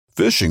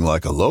Fishing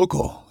like a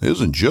local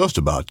isn't just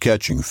about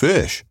catching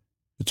fish.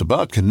 It's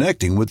about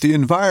connecting with the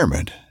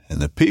environment and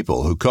the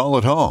people who call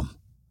it home.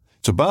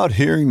 It's about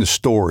hearing the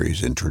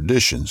stories and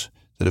traditions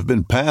that have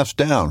been passed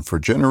down for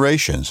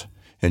generations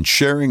and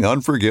sharing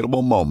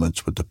unforgettable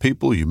moments with the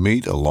people you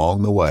meet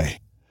along the way.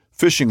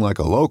 Fishing like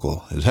a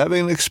local is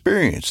having an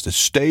experience that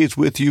stays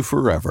with you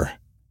forever.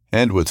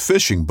 And with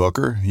Fishing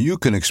Booker, you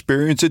can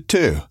experience it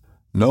too,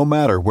 no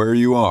matter where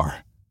you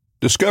are.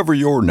 Discover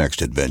your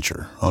next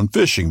adventure on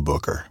Fishing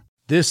Booker.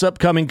 This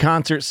upcoming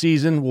concert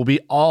season will be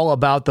all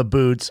about the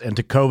boots, and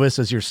Tecovas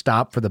is your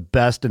stop for the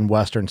best in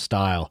Western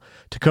style.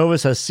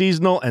 Tecovas has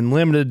seasonal and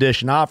limited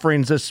edition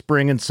offerings this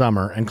spring and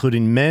summer,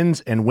 including men's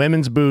and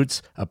women's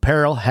boots,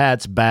 apparel,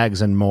 hats,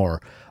 bags, and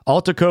more.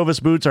 All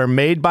Tecovas boots are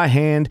made by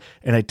hand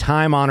in a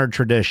time-honored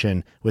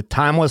tradition with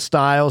timeless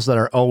styles that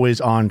are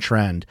always on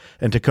trend.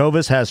 And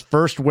Tecovas has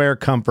first wear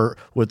comfort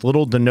with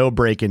little to no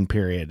break-in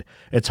period.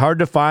 It's hard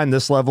to find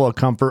this level of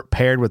comfort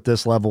paired with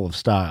this level of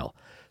style.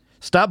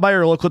 Stop by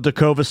your local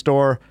Tecovas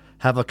store,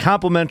 have a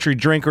complimentary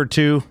drink or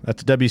two,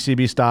 that's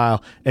WCB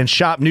style, and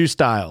shop new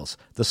styles.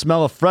 The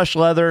smell of fresh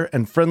leather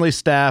and friendly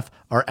staff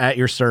are at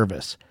your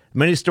service.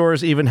 Many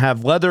stores even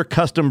have leather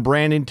custom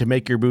branding to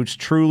make your boots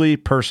truly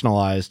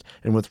personalized.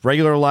 And with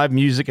regular live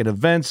music and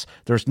events,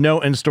 there's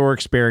no in-store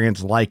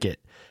experience like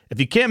it.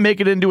 If you can't make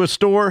it into a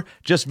store,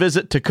 just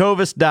visit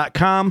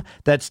tecovas.com.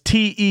 That's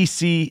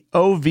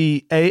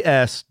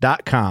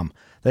TECOVAS.com.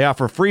 They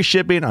offer free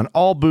shipping on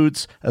all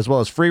boots, as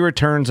well as free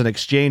returns and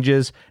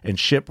exchanges, and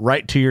ship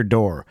right to your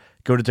door.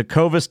 Go to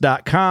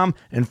tecovas.com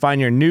and find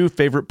your new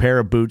favorite pair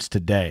of boots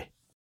today.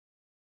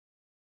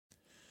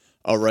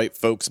 All right,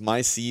 folks,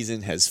 my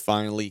season has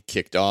finally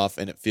kicked off,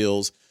 and it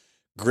feels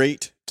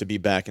great to be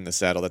back in the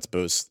saddle. That's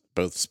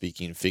both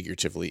speaking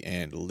figuratively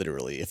and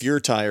literally. If you're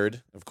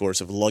tired, of course,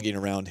 of lugging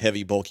around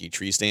heavy, bulky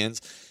tree stands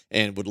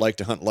and would like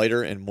to hunt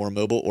lighter and more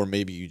mobile, or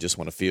maybe you just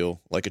want to feel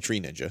like a tree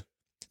ninja,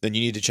 then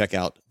you need to check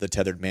out the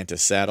Tethered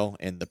Mantis saddle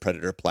and the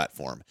Predator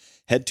platform.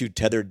 Head to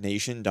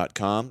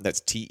tetherednation.com. That's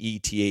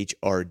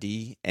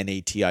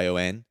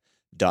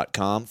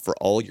TETHRDNATION.com for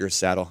all your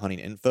saddle hunting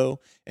info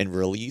and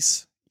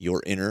release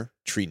your inner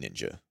tree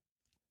ninja.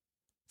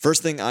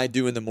 First thing I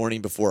do in the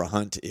morning before a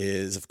hunt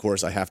is, of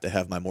course, I have to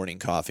have my morning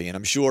coffee, and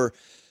I'm sure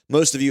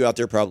most of you out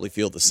there probably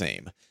feel the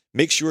same.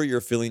 Make sure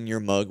you're filling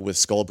your mug with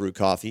Skull Brew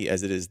coffee,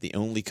 as it is the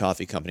only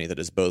coffee company that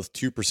is both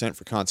 2%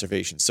 for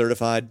conservation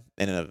certified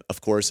and,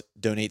 of course,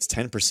 donates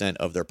 10%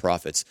 of their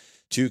profits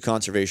to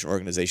conservation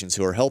organizations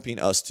who are helping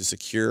us to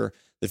secure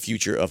the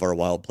future of our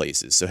wild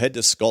places. So head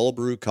to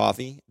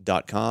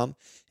skullbrewcoffee.com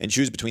and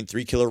choose between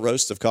 3 killer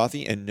roasts of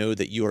coffee and know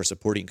that you are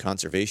supporting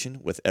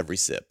conservation with every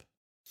sip.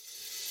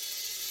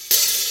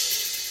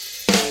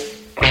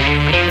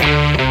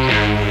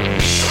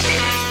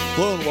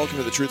 Hello and welcome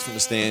to the Truth from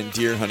the Stand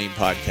Deer Hunting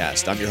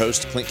Podcast. I'm your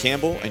host, Clint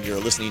Campbell, and you're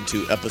listening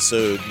to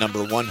episode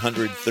number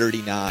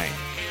 139.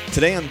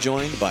 Today I'm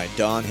joined by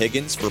Don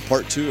Higgins for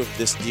part 2 of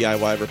this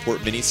DIY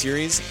Report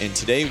mini-series, and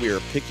today we are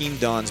picking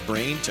Don's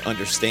brain to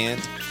understand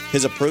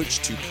his approach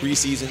to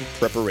preseason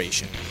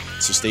preparation.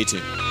 So stay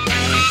tuned.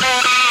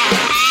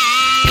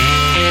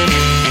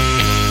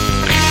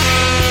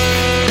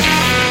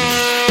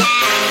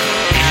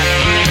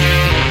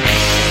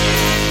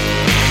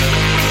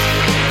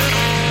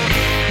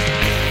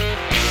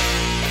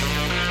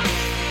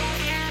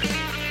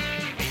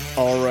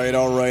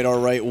 All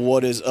right.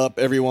 What is up,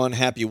 everyone?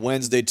 Happy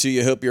Wednesday to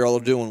you. Hope you're all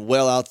doing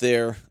well out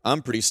there.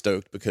 I'm pretty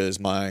stoked because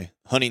my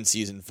hunting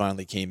season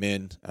finally came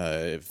in.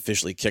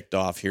 Officially kicked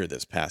off here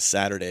this past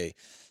Saturday.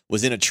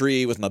 Was in a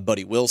tree with my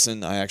buddy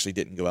Wilson. I actually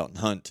didn't go out and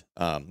hunt.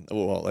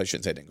 Well, I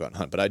shouldn't say I didn't go out and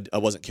hunt, but I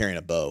wasn't carrying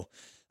a bow.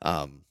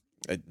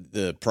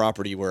 The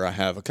property where I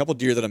have a couple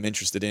deer that I'm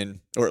interested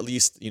in, or at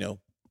least, a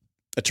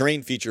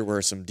terrain feature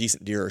where some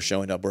decent deer are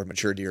showing up, where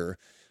mature deer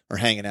are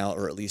hanging out,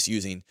 or at least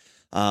using.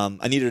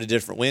 I needed a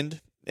different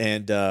wind.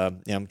 And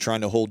I'm trying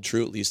to hold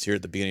true, at least here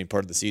at the beginning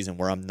part of the season,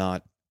 where I'm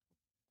not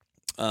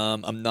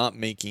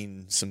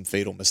making some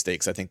fatal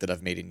mistakes I think that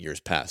I've made in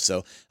years past.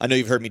 So I know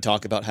you've heard me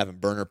talk about having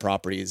burner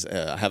properties.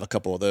 I have a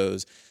couple of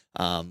those.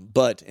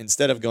 But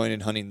instead of going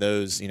and hunting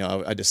those,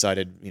 I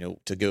decided,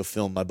 to go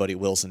film my buddy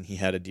Wilson. He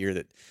had a deer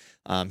that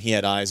he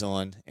had eyes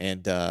on,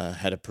 and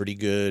had a pretty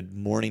good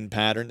morning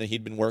pattern that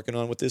he'd been working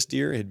on with this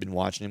deer. He'd been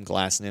watching him,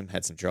 glassing him,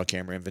 had some trail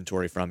camera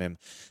inventory from him,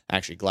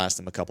 actually glassed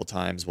him a couple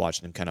times,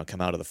 watching him kind of come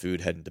out of the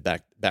food, heading to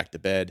back to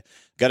bed.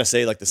 Got to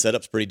say, the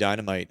setup's pretty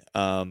dynamite.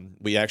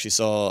 We actually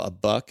saw a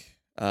buck,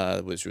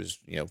 which was,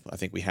 I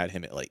think we had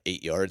him at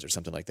 8 yards or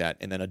something like that,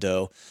 and then a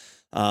doe.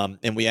 And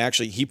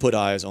he put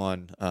eyes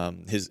on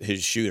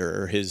his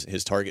shooter, or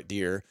his target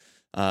deer.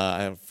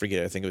 I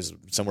forget, I think it was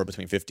somewhere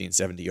between 50 and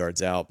 70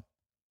 yards out.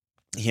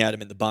 He had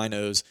him in the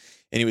binos,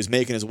 and he was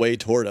making his way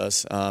toward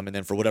us. And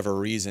then for whatever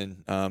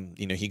reason,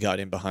 he got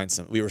in behind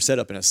we were set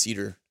up in a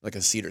cedar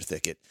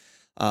thicket.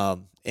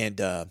 Something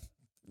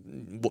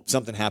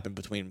happened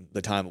between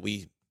the time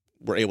we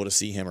were able to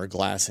see him or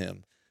glass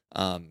him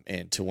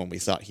and to when we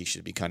thought he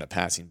should be kind of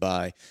passing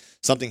by.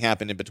 Something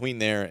happened in between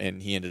there,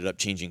 and he ended up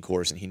changing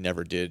course, and he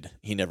never did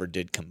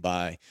come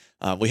by.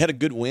 We had a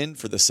good wind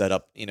for the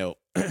setup.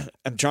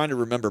 I'm trying to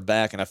remember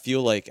back, and I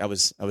feel like I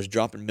was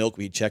dropping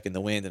milkweed, checking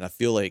the wind, and I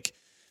feel like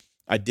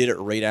I did it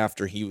right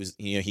after he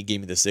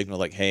gave me the signal,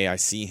 like, hey, I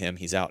see him.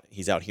 He's out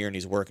here, and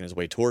he's working his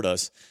way toward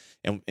us.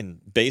 And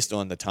based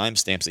on the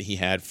timestamps that he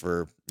had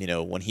for,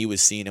 when he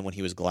was seeing and when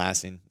he was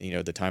glassing,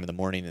 the time of the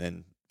morning, and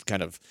then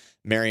kind of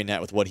marrying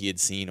that with what he had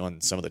seen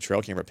on some of the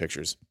trail camera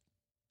pictures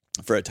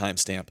for a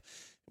timestamp,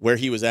 where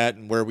he was at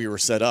and where we were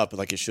set up,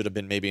 like it should have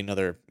been maybe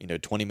another,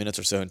 20 minutes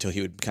or so until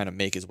he would kind of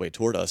make his way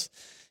toward us,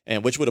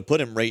 and which would have put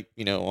him right,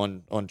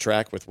 on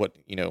track with what,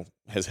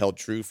 has held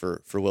true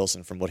for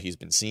Wilson from what he's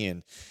been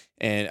seeing.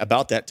 And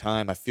about that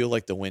time, I feel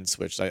like the wind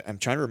switched. I'm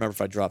trying to remember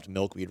if I dropped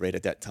milkweed right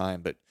at that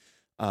time, but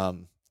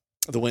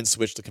the wind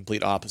switched the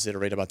complete opposite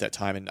right about that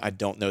time. And I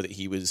don't know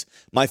that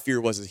my fear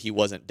was that he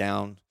wasn't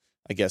down,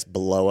 I guess,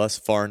 below us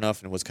far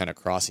enough and was kind of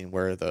crossing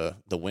where the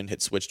wind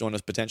had switched on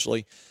us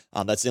potentially.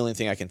 That's the only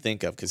thing I can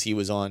think of, because he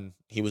was on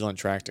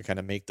track to kind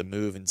of make the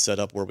move and set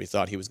up where we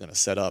thought he was going to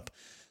set up,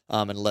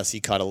 unless he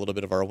caught a little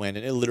bit of our wind.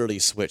 And it literally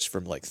switched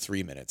from like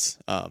 3 minutes.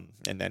 And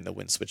then the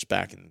wind switched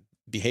back and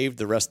behaved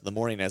the rest of the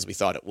morning as we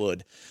thought it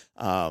would.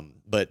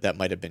 But that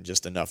might have been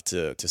just enough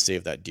to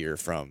save that deer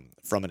from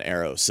an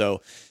arrow.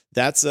 So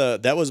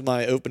that was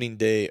my opening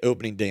day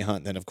hunt.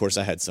 And then of course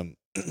I had some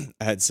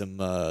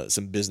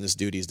business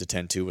duties to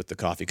tend to with the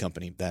coffee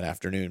company that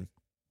afternoon,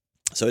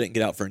 so I didn't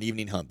get out for an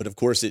evening hunt. But of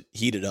course it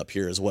heated up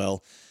here as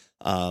well,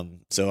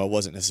 so I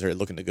wasn't necessarily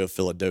looking to go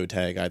fill a doe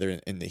tag either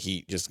in the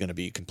heat. Just going to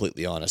be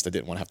completely honest, I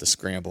didn't want to have to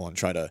scramble and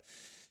try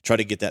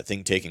to get that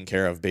thing taken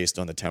care of based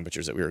on the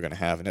temperatures that we were going to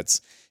have. And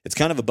it's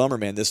kind of a bummer,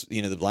 man. This,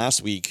 the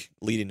last week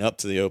leading up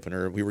to the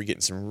opener, we were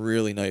getting some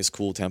really nice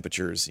cool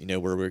temperatures,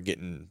 where we're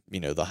getting,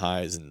 the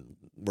highs, and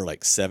we're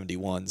like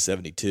 71,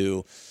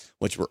 72,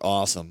 which were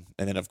awesome.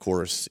 And then of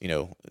course,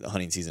 the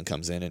hunting season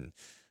comes in, and,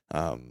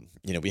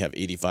 we have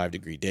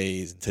 85-degree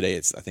days. And today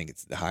I think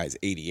the high is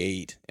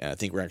 88. And I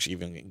think we're actually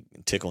even going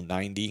to tickle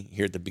 90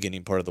 here at the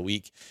beginning part of the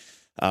week.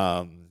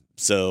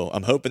 So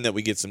I'm hoping that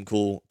we get some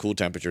cool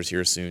temperatures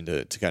here soon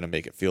to kind of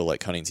make it feel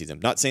like hunting season.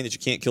 I'm not saying that you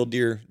can't kill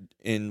deer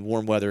in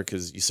warm weather,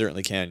 because you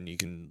certainly can. You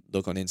can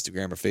look on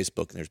Instagram or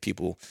Facebook, and there's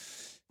people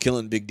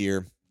killing big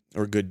deer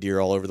or good deer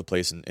all over the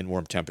place in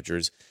warm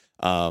temperatures.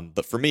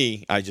 But for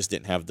me, I just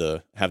didn't have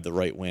the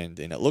right wind,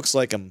 and it looks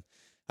like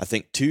I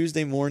think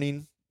Tuesday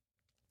morning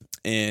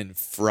and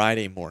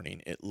Friday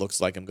morning, it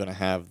looks like I'm going to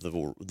have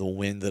the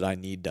wind that I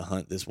need to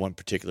hunt this one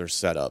particular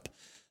setup.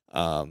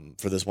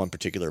 For this one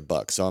particular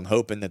buck. So I'm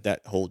hoping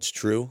that holds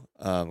true,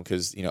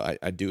 because,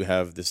 I do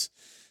have this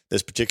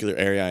particular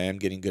area. I am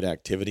getting good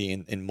activity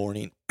in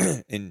morning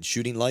in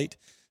shooting light.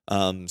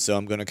 So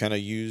I'm going to kind of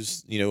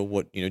use,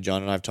 what,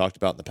 John and I have talked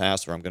about in the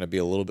past, where I'm going to be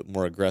a little bit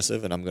more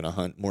aggressive, and I'm going to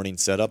hunt morning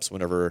setups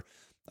whenever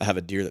I have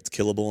a deer that's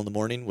killable in the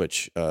morning,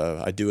 which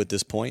I do at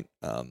this point.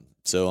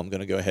 So I'm going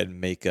to go ahead and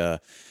make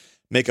a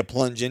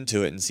plunge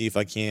into it and see if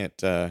I can't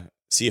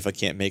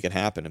make it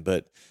happen.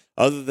 But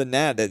other than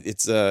that,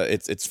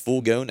 it's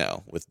full go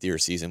now with deer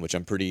season, which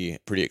I'm pretty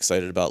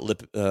excited about.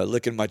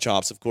 Licking my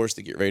chops, of course,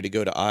 to get ready to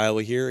go to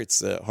Iowa here.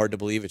 It's hard to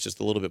believe it's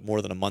just a little bit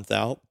more than a month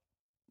out,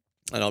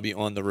 and I'll be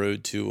on the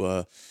road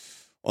to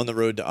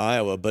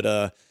Iowa. But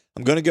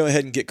I'm going to go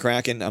ahead and get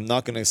cracking. I'm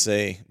not going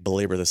to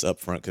belabor this up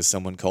front, because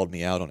someone called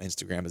me out on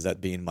Instagram as that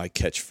being my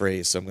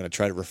catchphrase. So I'm going to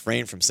try to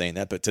refrain from saying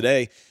that. But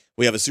today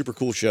we have a super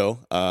cool show.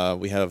 I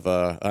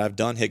have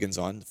Don Higgins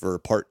on for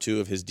part 2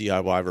 of his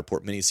DIY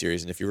report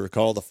miniseries. And if you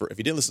recall, if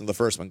you didn't listen to the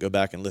first one, go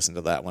back and listen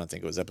to that one. I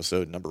think it was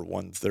episode number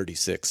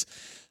 136.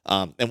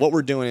 And what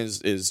we're doing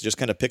is just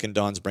kind of picking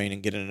Don's brain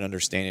and getting an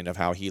understanding of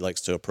how he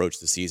likes to approach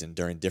the season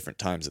during different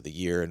times of the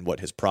year, and what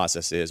his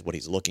process is, what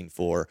he's looking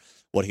for,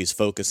 what he's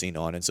focusing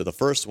on. And so the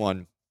first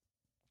one,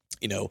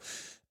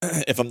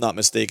 if I'm not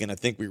mistaken, I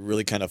think we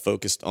really kind of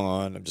focused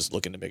on, I'm just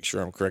looking to make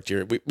sure I'm correct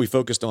here. We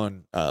focused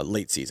on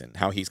late season,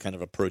 how he's kind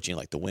of approaching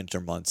like the winter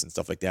months and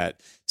stuff like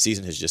that.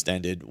 Season has just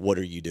ended. What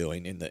are you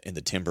doing in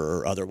the timber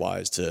or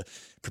otherwise to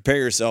prepare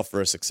yourself for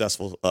a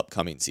successful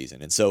upcoming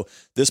season? And so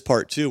this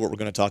part 2, what we're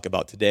going to talk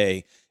about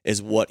today,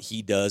 is what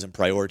he does and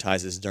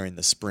prioritizes during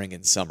the spring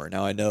and summer.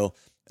 Now, I know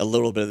a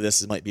little bit of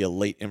this might be a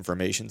late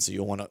information, so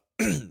you'll want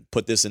to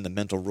put this in the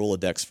mental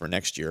Rolodex for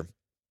next year.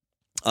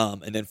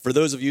 And then for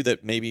those of you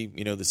that maybe,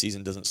 the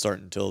season doesn't start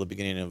until the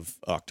beginning of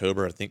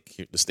October, I think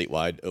the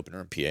statewide opener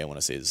in PA, I want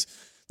to say, is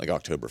like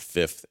October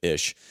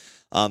 5th-ish.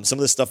 Some of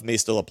this stuff may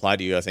still apply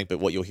to you, I think, but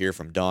what you'll hear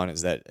from Don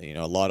is that,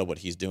 a lot of what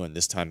he's doing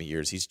this time of year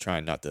is he's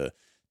trying not to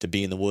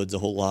be in the woods a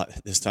whole lot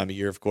this time of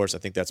year, of course. I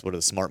think that's where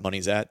the smart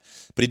money's at.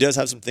 But he does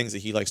have some things that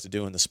he likes to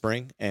do in the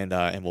spring, and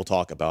we'll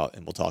talk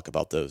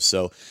about those.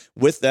 So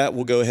with that,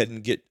 we'll go ahead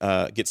and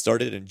get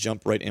started and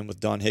jump right in with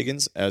Don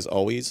Higgins. As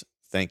always,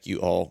 thank you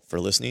all for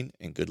listening,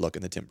 and good luck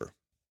in the timber.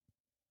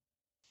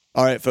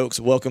 All right, folks,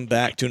 welcome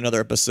back to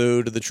another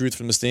episode of the Truth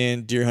from the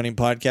Stand Deer Hunting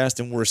Podcast,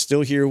 and we're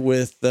still here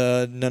with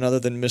none other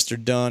than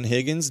Mr. Don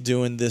Higgins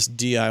doing this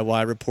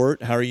DIY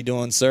report. How are you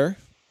doing, sir?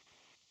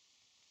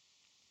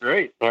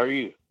 Great. How are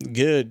you?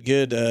 Good.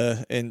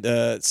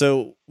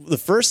 So the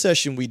first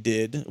session we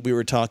did, we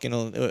were talking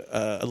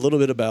a little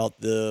bit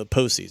about the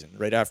postseason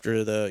right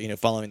after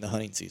following the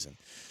hunting season.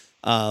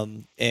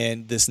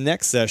 And this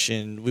next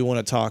session, we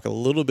want to talk a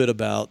little bit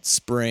about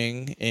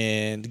spring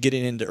and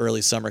getting into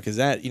early summer, because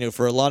that,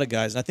 for a lot of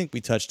guys, and I think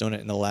we touched on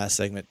it in the last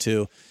segment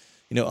too,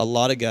 a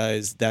lot of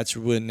guys, that's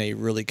when they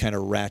really kind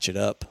of ratchet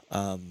up,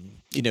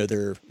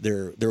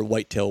 their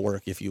whitetail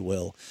work, if you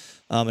will.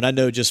 And I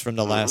know just from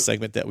the last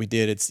segment that we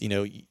did, it's,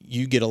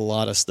 you get a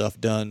lot of stuff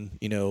done.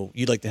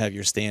 You'd like to have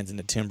your stands in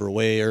the timber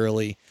way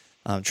early,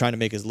 trying to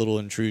make as little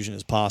intrusion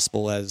as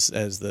possible as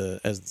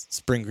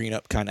spring green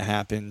up kind of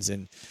happens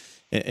and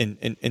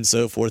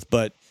so forth.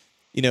 But,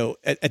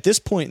 at this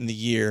point in the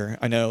year,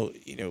 I know,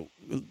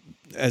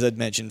 as I'd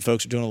mentioned,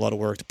 folks are doing a lot of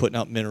work to putting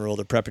out mineral,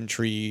 they're prepping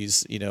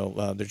trees,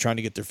 they're trying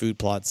to get their food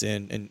plots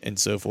in and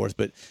so forth.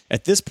 But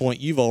at this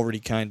point, you've already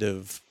kind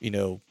of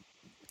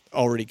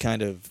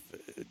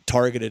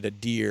targeted a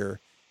deer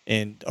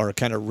and are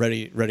kind of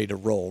ready to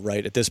roll,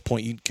 right? At this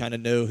point, you kind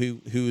of know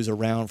who's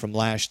around from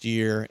last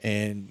year,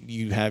 and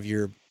you have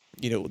your,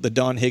 the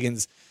Don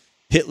Higgins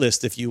hit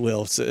list, if you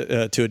will,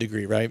 to a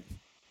degree, right?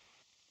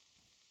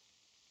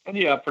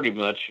 Yeah, pretty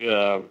much.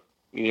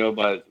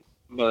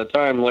 By the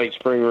time late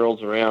spring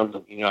rolls around,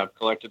 I've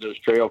collected those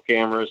trail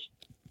cameras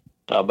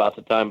about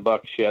the time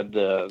bucks shed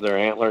their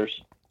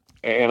antlers,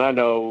 and I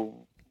know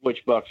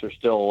which bucks are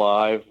still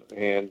alive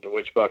and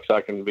which bucks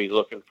I can be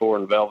looking for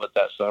in velvet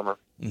that summer.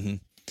 Mm-hmm.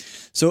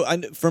 So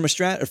from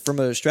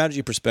a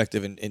strategy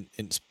perspective,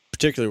 and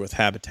particularly with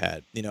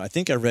habitat, I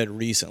think I read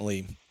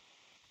recently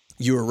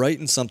you were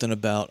writing something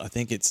about, I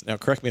think it's, now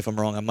correct me if I'm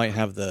wrong, I might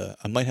have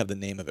the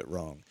name of it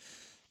wrong,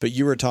 but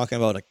you were talking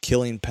about a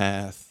killing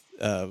path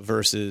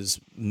versus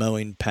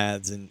mowing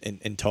paths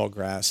in tall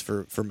grass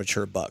for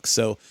mature bucks.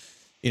 So,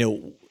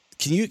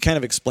 can you kind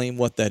of explain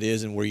what that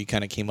is and where you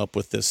kind of came up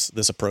with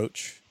this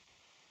approach?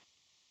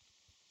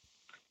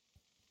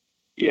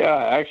 Yeah,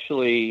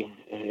 actually,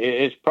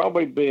 it's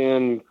probably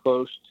been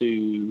close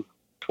to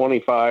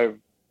 25,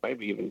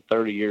 maybe even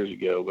 30 years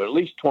ago, but at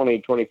least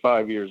 20,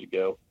 25 years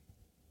ago.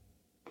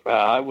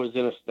 I was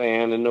in a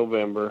stand in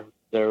November.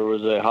 There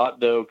was a hot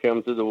doe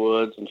come through the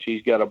woods, and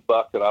she's got a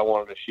buck that I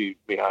wanted to shoot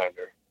behind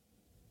her.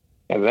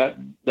 And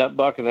that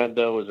buck and that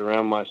doe was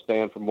around my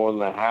stand for more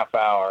than a half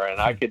hour, and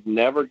I could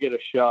never get a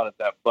shot at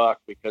that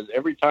buck because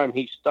every time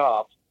he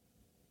stopped,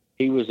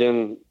 he was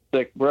in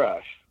thick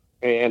brush.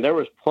 And there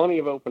was plenty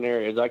of open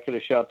areas. I could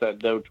have shot that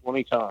doe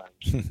 20 times.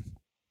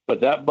 But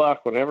that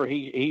buck, whenever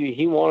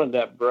he wanted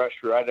that brush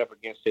right up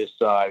against his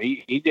side,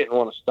 he didn't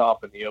want to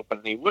stop in the open,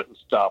 and he wouldn't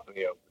stop in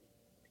the open.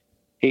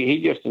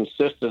 He just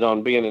insisted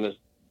on being in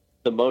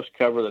the most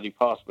cover that he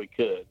possibly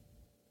could,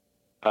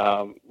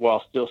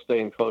 while still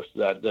staying close to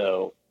that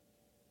doe.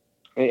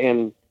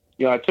 And,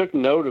 I took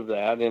note of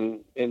that.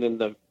 And in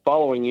the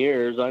following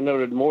years, I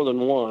noted more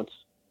than once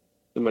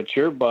the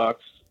mature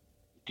bucks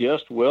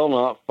just will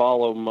not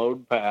follow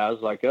mowed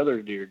paths like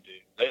other deer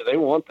do. They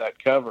want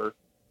that cover,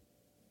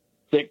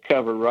 thick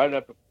cover, right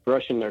up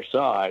brushing their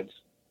sides.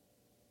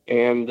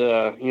 And,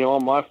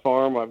 on my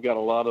farm, I've got a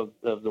lot of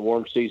the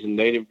warm season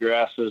native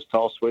grasses,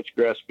 tall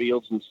switchgrass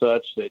fields and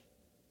such that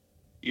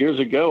years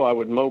ago I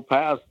would mow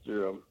paths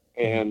through them.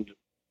 And,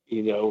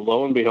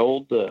 lo and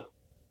behold, the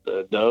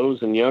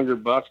does and younger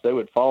bucks, they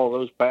would follow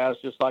those paths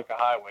just like a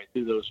highway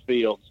through those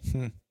fields.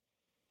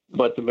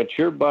 But the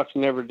mature bucks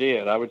never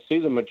did. I would see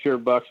the mature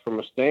bucks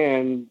from a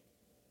stand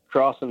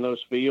crossing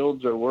those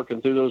fields or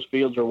working through those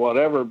fields or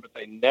whatever, but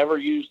they never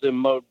used them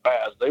mowed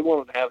paths. They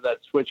wanted to have that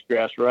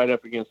switchgrass right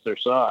up against their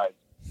sides.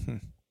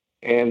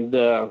 And,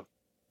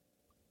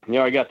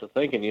 I got to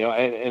thinking,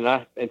 and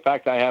I, in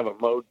fact, I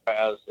haven't mowed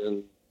paths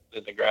in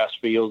the grass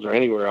fields or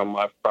anywhere on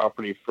my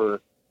property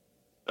for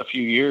a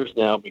few years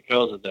now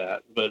because of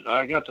that. But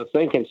I got to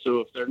thinking, so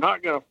if they're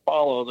not going to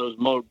follow those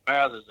mowed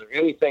paths, is there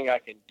anything I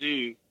can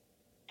do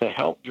to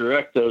help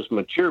direct those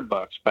mature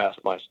bucks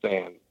past my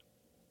stand?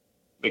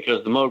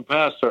 Because the mowed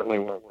paths certainly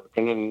weren't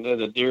working, and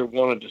the deer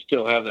wanted to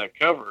still have that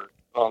cover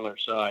on their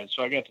side.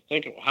 So I got to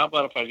thinking, well, how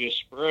about if I just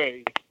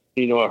spray, a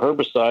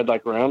herbicide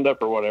like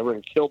Roundup or whatever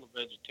and kill the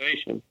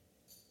vegetation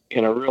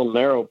in a real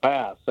narrow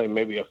path, say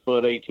maybe a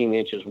foot, 18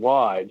 inches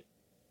wide,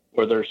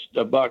 where there's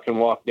a buck can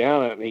walk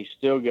down it and he's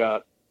still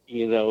got,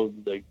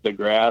 the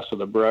grass or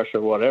the brush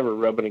or whatever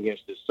rubbing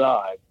against his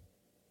side.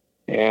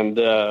 And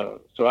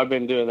so I've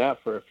been doing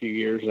that for a few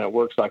years, and it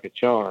works like a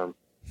charm.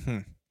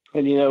 And,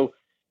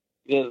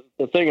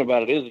 the thing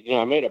about it is,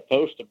 I made a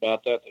post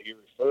about that you're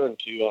referring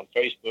to on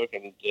Facebook,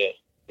 and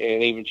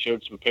even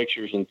showed some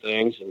pictures and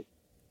things, and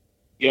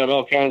got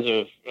all kinds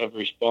of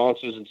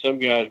responses. And some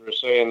guys were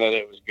saying that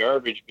it was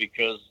garbage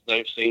because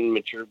they've seen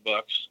mature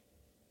bucks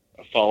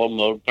follow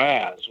mowed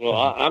paths. Well,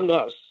 I'm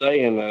not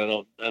saying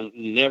that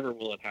never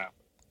will it happen.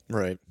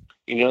 Right.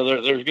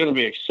 There's going to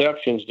be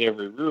exceptions to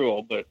every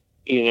rule, but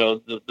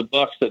the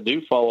bucks that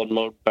do follow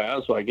mowed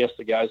paths, well, I guess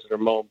the guys that are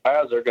mowing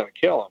paths are going to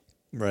kill them.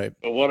 Right.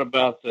 But what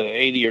about the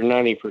 80 or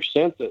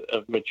 90%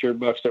 of mature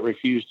bucks that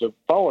refuse to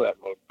follow that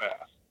mowed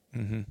path?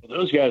 Mm-hmm. Well,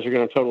 those guys are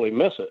going to totally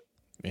miss it.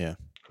 Yeah.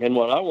 And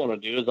what I want to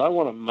do is I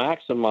want to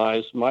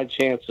maximize my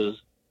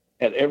chances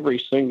at every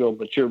single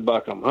mature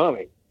buck I'm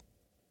hunting.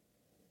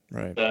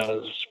 Right.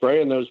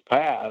 Spraying those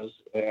paths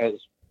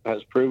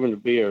has proven to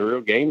be a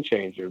real game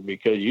changer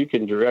because you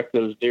can direct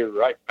those deer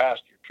right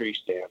past your tree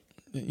stand.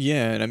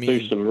 Yeah, and I mean,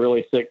 through some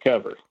really thick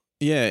cover.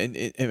 Yeah,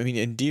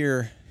 and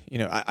deer.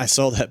 I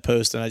saw that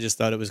post and I just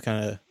thought it was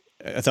I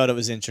thought it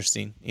was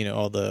interesting.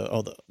 All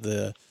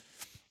the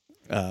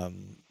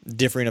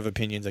differing of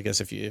opinions, I guess,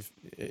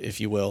 if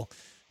you will.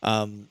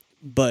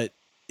 But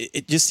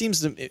it just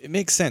seems it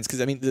makes sense because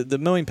I mean the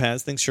mowing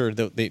paths things, sure,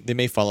 they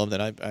may follow them.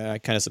 That I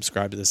kind of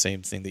subscribe to the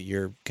same thing that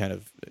you're kind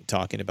of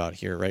talking about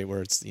here, right?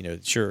 Where it's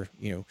sure,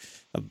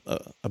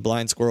 a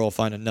blind squirrel will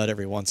find a nut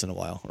every once in a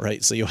while,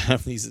 right? So you'll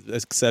have these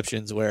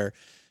exceptions where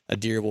a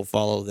deer will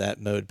follow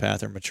that mowed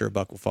path or mature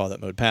buck will follow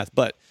that mowed path,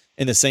 but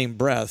in the same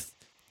breath,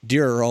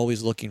 deer are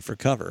always looking for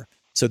cover.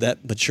 So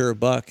that mature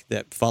buck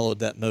that followed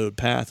that mowed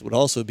path would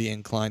also be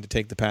inclined to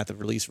take the path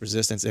of least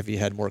resistance if he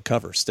had more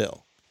cover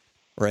still.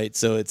 Right.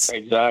 So it's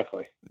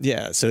exactly.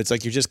 Yeah. So it's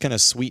like you're just kind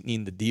of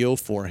sweetening the deal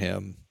for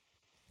him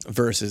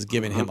versus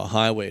giving him a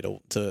highway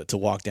to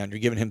walk down. You're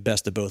giving him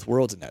best of both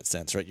worlds in that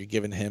sense, right? You're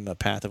giving him a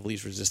path of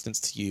least resistance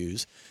to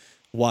use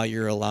while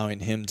you're allowing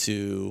him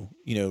to,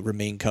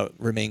 remain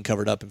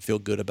covered up and feel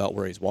good about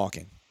where he's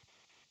walking.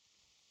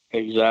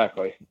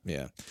 Exactly.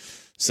 Yeah.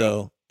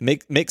 So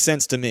makes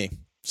sense to me.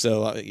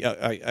 So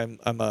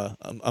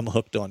I'm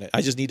hooked on it.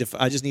 I just need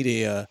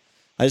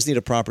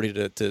a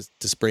property to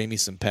spray me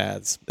some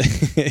paths.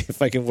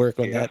 If I can work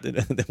on that,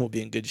 then we'll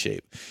be in good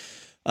shape.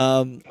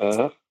 So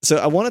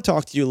I want to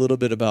talk to you a little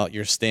bit about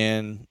your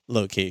stand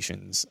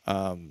locations.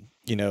 I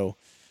know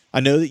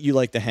that you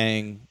like to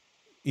hang,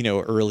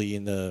 early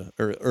in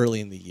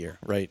the year,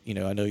 right?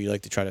 I know you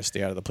like to try to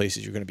stay out of the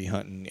places you're going to be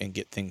hunting and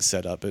get things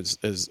set up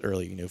as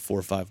early, 4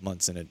 or 5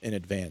 months in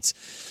advance.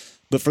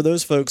 But for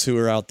those folks who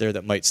are out there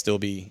that might still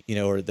be,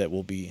 or that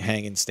will be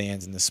hanging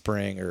stands in the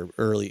spring or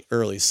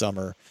early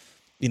summer,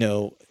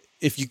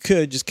 if you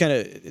could just kind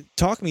of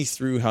talk me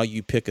through how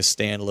you pick a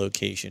stand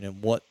location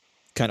and what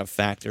kind of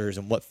factors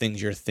and what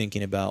things you're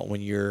thinking about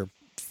when you're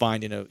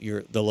finding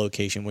the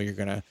location where you're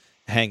going to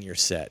hang your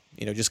set.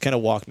 Just kind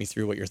of walk me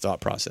through what your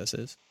thought process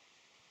is.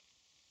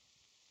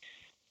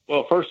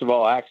 Well, first of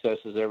all, access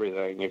is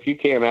everything. If you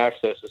can't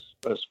access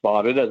a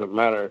spot, it doesn't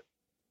matter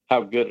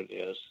how good it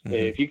is. Mm-hmm.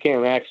 If you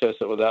can't access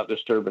it without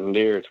disturbing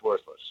deer, it's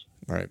worthless.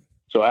 Right.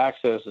 So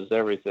access is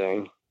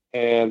everything.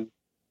 And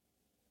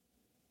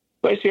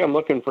basically, I'm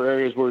looking for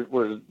areas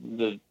where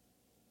the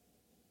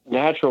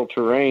natural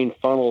terrain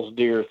funnels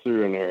deer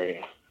through an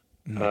area.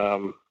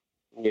 Mm-hmm.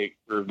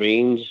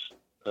 Ravines,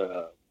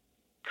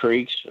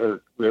 creeks,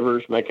 or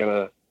rivers making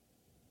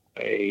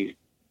a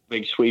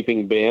big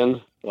sweeping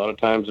bend. A lot of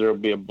times there will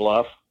be a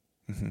bluff.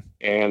 Mm-hmm.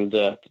 And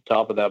at the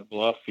top of that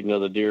bluff,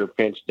 the deer are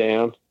pinched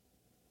down.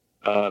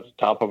 At the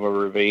top of a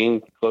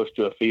ravine, close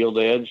to a field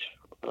edge.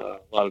 A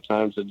lot of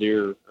times the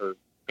deer are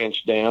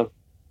pinched down.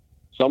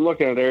 So I'm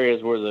looking at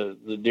areas where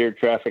the deer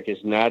traffic is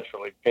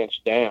naturally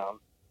pinched down.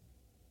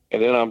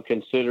 And then I'm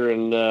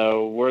considering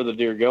where the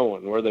deer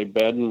going, where they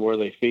bedding, where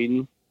they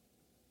feeding,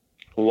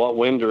 what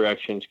wind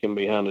directions can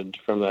be hunted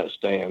from that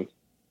stand.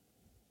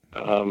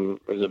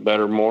 Is it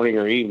better morning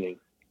or evening?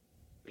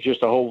 There's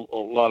just a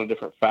lot of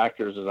different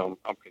factors that I'm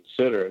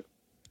considering.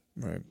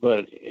 Right.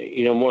 But,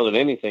 more than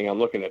anything, I'm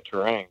looking at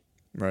terrain.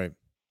 Right.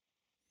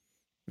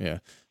 Yeah.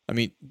 I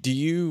mean,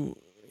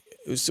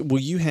 will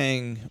you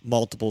hang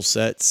multiple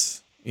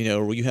sets,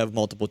 or will you have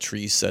multiple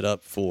trees set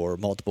up for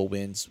multiple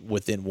winds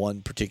within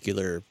one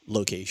particular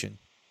location?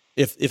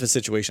 If a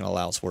situation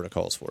allows for it or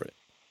calls for it?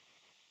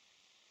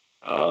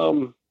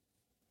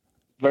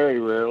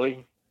 Very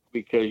rarely,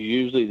 because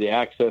usually the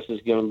access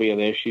is going to be an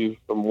issue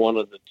from one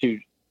of the two.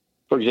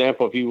 For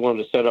example, if you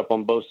wanted to set up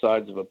on both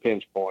sides of a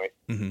pinch point,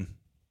 mm-hmm.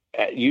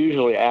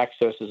 Usually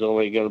access is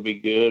only going to be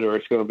good, or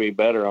it's going to be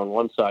better on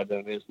one side than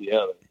it is the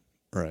other.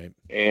 Right.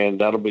 And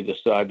that'll be the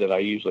side that I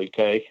usually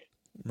take.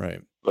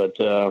 Right. But,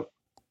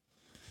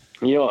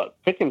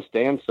 picking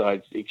stand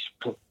sites,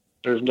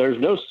 there's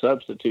no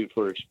substitute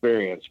for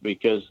experience,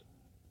 because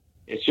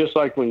it's just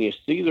like when you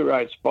see the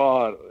right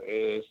spot,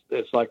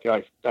 it's like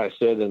I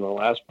said in the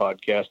last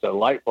podcast, a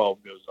light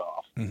bulb goes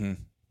off. Mm-hmm.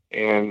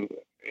 And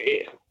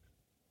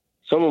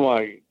some of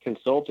my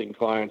consulting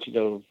clients,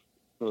 will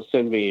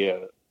send me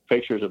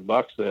pictures of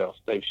bucks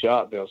they've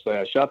shot. They'll say,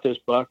 I shot this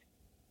buck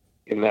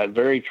in that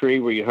very tree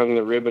where you hung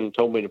the ribbon and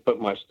told me to put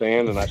my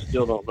stand, and I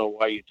still don't know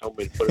why you told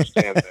me to put a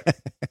stand there.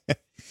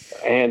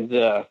 And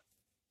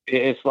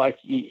it's like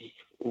you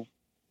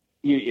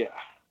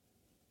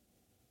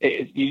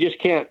just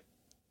can't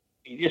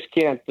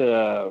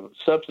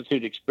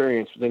substitute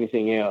experience with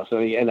anything else.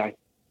 And I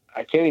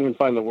can't even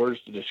find the words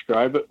to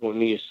describe it.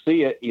 When you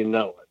see it, you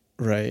know it.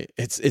 Right.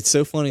 It's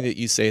so funny that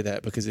you say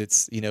that, because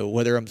it's,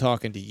 whether I'm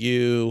talking to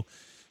you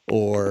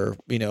or,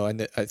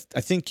 and I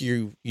think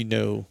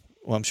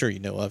well, I'm sure you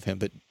know of him,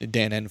 but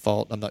Dan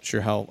Enfalt, I'm not sure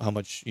how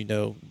much you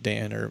know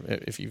Dan, or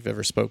if you've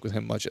ever spoke with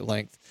him much at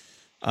length.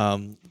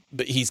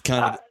 But he's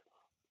kind of,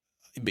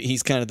 but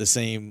he's kind of the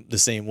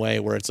same way,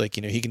 where it's like,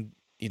 he can,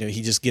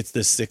 he just gets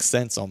this sixth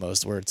sense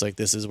almost, where it's like,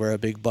 this is where a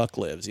big buck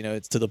lives.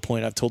 It's to the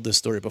point, I've told this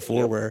story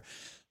before, where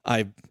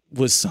I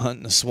was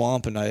hunting a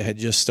swamp, and I had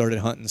just started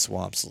hunting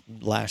swamps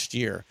last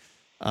year.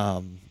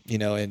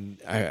 And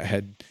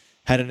I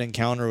had an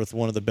encounter with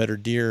one of the better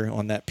deer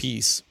on that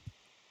piece.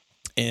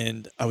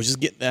 And I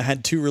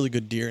had two really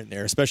good deer in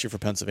there, especially for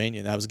Pennsylvania,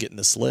 and I was getting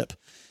the slip.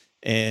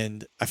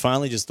 And I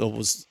finally just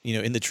was,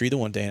 in the tree the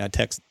one day, and I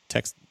text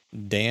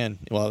Dan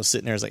while I was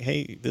sitting there. I was like,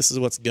 hey, this is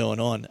what's going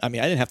on. I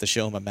mean, I didn't have to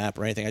show him a map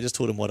or anything. I just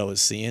told him what I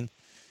was seeing.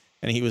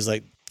 And he was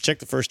like, check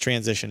the first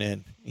transition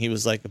in. He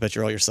was like, I bet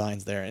you're all your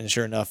signs there. And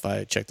sure enough,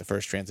 I checked the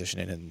first transition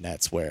in, and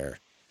that's where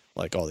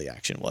like all the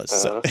action was.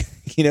 So,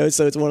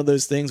 so it's one of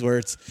those things where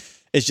it's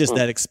just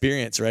that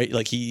experience, right?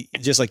 Like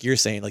just like you're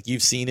saying, like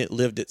you've seen it,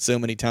 lived it so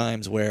many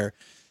times where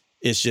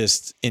it's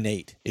just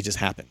innate. It just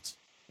happens,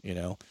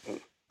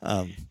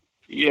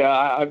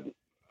 Yeah,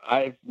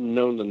 I've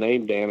known the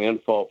name Dan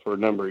Infalt for a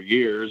number of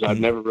years. I've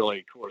never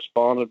really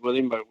corresponded with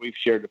him, but we've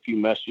shared a few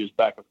messages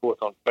back and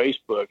forth on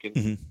Facebook.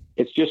 And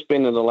it's just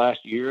been in the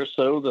last year or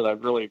so that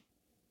I've really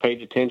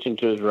paid attention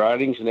to his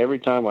writings. And every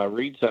time I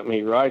read something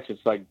he writes,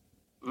 it's like,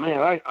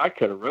 man, I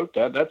could have wrote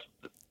that.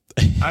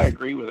 I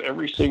agree with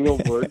every single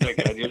word that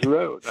guy just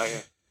wrote.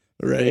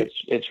 Right.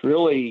 It's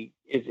really,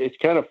 it's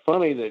kind of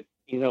funny that,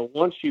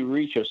 once you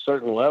reach a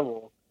certain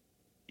level,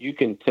 you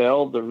can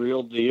tell the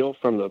real deal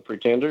from the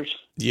pretenders.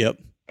 Yep.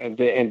 And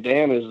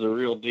Dan is the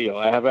real deal.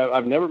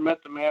 I've never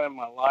met the man in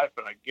my life,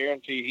 but I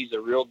guarantee he's a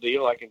real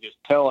deal. I can just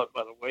tell it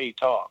by the way he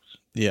talks.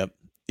 Yep.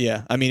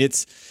 Yeah. I mean,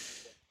 it's,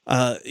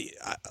 I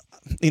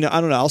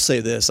don't know. I'll say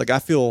this. Like, I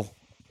feel,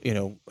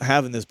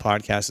 having this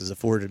podcast has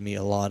afforded me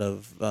a lot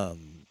of,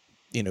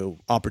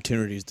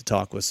 opportunities to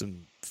talk with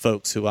some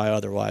folks who I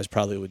otherwise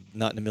probably would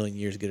not in a million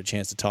years get a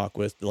chance to talk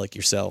with, like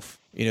yourself.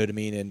 You know what I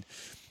mean? And,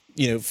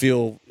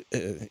 feel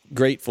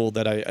grateful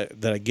that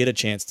I get a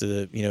chance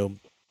to,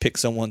 pick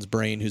someone's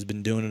brain who's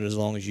been doing it as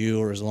long as you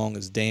or as long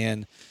as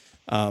Dan.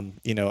 I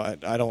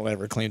don't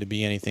ever claim to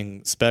be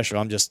anything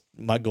special.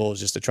 My goal is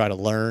just to try to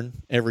learn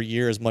every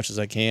year as much as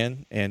I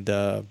can. And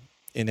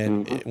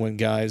then when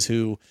guys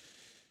who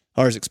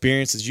are as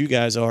experienced as you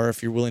guys are,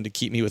 if you're willing to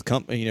keep me with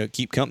company,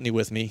 keep company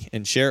with me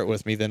and share it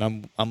with me, then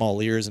I'm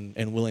all ears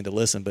and willing to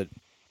listen. But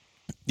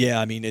yeah,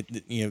 I mean,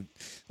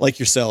 like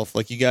yourself,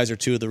 like you guys are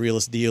two of the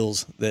realest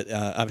deals that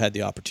I've had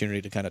the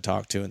opportunity to kind of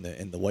talk to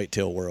in the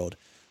whitetail world.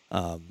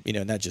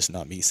 And that's just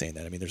not me saying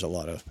that. I mean, there's a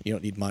lot of, you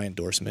don't need my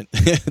endorsement.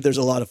 There's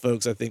a lot of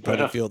folks I think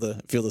probably feel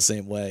the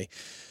same way.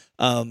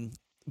 But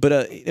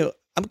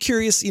I'm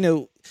curious,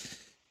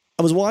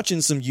 I was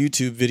watching some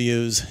YouTube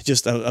videos,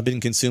 I've been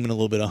consuming a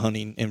little bit of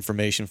hunting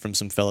information from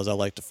some fellas I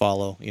like to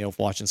follow,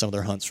 watching some of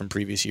their hunts from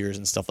previous years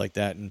and stuff like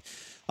that. And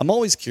I'm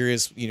always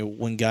curious,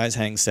 when guys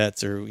hang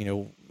sets or,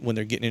 when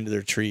they're getting into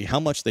their tree, how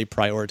much they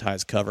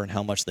prioritize cover and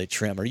how much they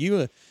trim. Are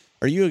you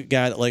a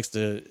guy that likes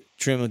to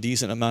trim a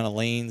decent amount of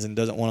lanes and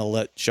doesn't want to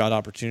let shot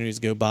opportunities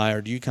go by?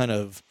 Or do you kind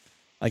of,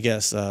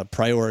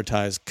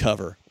 prioritize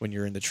cover when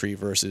you're in the tree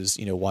versus,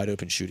 wide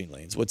open shooting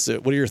lanes? What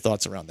are your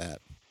thoughts around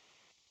that?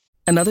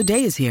 Another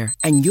day is here,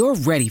 and you're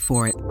ready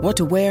for it. What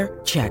to wear?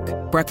 Check.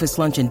 Breakfast,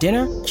 lunch, and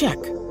dinner?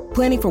 Check.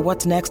 Planning for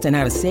what's next and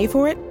how to save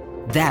for it?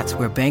 That's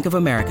where Bank of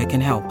America can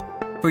help.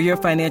 For your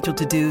financial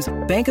to-dos,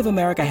 Bank of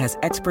America has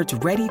experts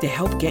ready to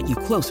help get you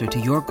closer to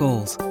your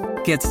goals.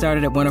 Get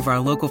started at one of our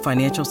local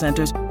financial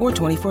centers or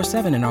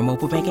 24/7 in our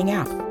mobile banking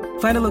app.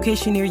 Find a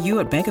location near you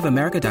at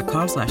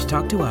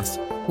bankofamerica.com/talktous.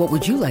 What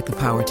would you like the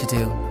power to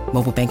do?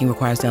 Mobile banking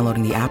requires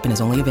downloading the app and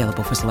is only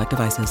available for select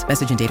devices.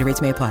 Message and data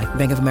rates may apply.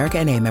 Bank of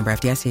America NA, member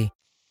FDIC.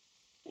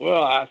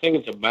 Well, I think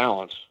it's a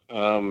balance.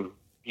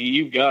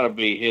 You've got to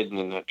be hidden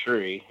in that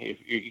tree. If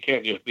you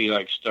can't just be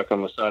like stuck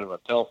on the side of a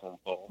telephone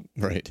pole.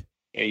 Right.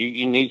 Yeah,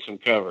 you need some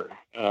cover.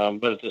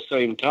 But at the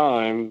same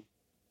time,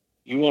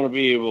 you want to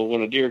be able,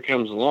 when a deer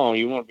comes along,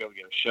 you want to be able to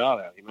get a shot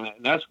at him.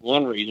 And that's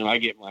one reason I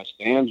get my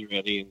stands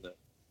ready in the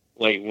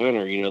late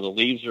winter. The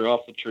leaves are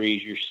off the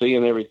trees. You're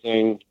seeing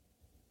everything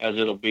as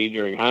it'll be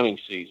during hunting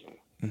season.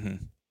 Mm-hmm.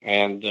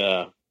 And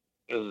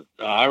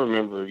I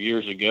remember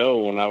years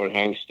ago when I would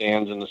hang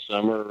stands in the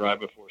summer right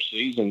before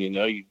season,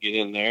 you'd get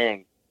in there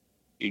and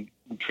you'd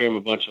trim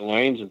a bunch of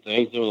lanes and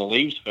things. Then when the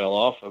leaves fell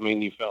off,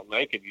 you felt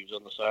naked. You was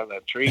on the side of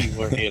that tree. You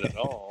weren't hit at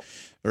all.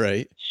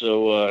 Right.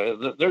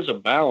 So there's a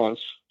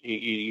balance.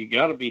 You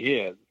got to be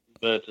hid.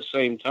 But at the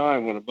same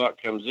time, when a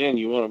buck comes in,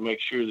 you want to make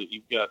sure that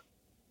you've got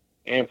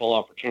ample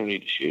opportunity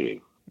to shoot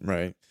him.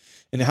 Right.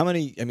 And how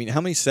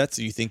many sets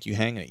do you think you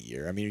hang in a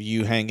year? Are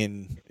you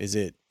hanging, is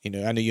it, I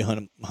know you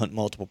hunt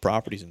multiple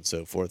properties and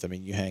so forth.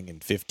 You hang in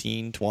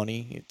 15,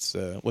 20? It's,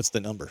 what's the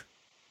number?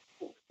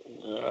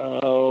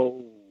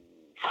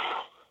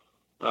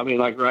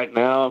 Like right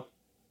now,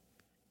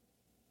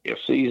 if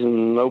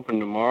season opened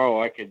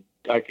tomorrow, I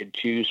could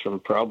choose from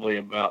probably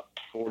about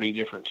 40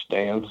 different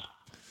stands.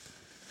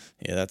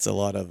 Yeah, that's a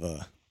lot of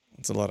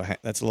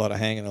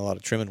hanging, a lot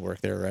of trimming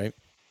work there, right?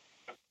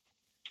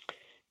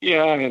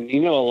 Yeah, and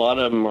a lot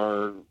of them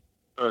are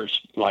or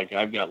like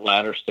I've got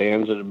ladder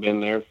stands that have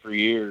been there for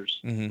years,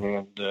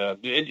 and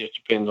it just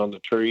depends on the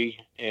tree.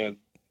 And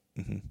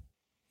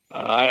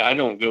I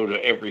don't go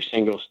to every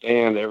single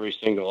stand every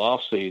single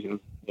off season.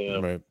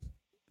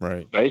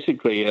 Right.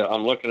 Basically,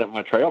 I'm looking at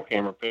my trail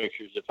camera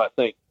pictures. If I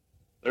think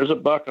there's a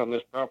buck on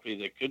this property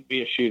that could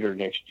be a shooter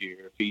next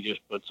year, if he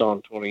just puts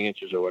on 20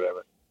 inches or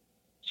whatever.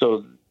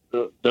 So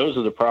those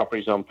are the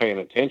properties I'm paying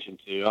attention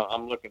to.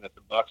 I'm looking at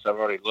the bucks I've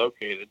already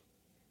located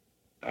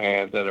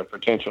and that are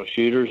potential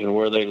shooters and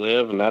where they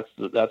live, and that's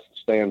the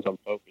stands I'm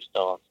focused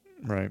on.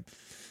 Right.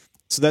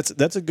 So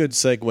that's a good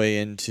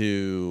segue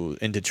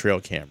into trail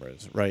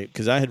cameras, right?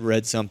 Because I had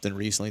read something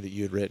recently that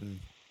you had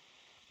written,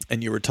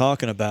 and you were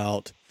talking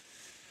about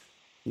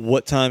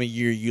what time of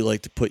year you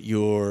like to put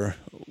your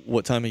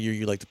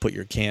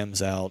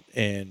cams out,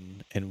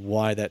 and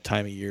why that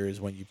time of year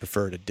is when you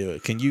prefer to do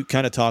it. Can you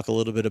kind of talk a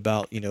little bit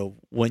about,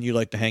 when you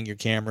like to hang your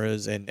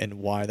cameras and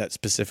why that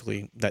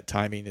specifically, that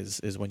timing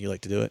is when you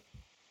like to do it?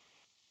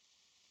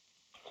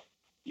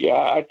 Yeah,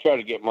 I try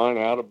to get mine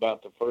out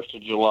about the 1st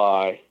of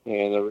July,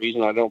 and the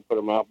reason I don't put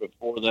them out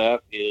before that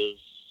is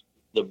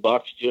the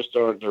bucks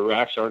the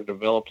racks aren't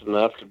developed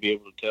enough to be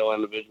able to tell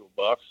individual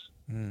bucks,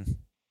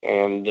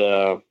 and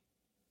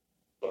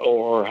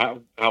or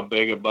how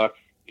big a buck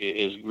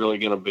is really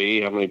going to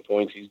be, how many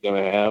points he's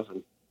going to have,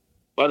 and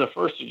by the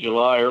 1st of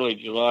July, early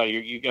July,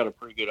 you got a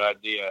pretty good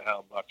idea how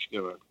a buck's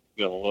going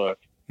to look,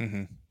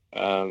 and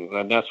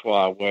that's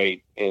why I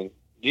wait. And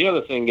the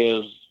other thing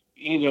is,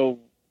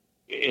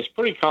 it's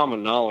pretty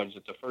common knowledge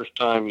that the first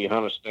time you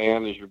hunt a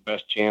stand is your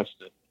best chance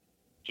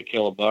to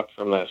kill a buck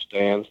from that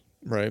stand.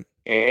 Right.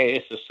 And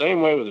it's the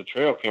same way with a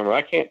trail camera.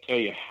 I can't tell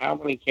you how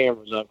many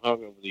cameras I've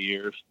hung over the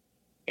years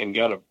and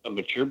got a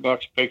mature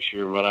buck's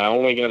picture, but I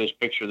only got his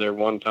picture there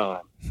one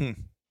time.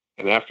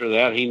 And after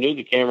that, he knew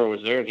the camera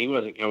was there and he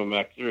wasn't coming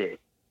back through.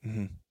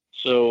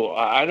 So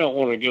I don't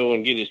want to go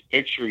and get his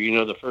picture,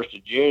 the 1st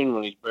of June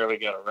when he's barely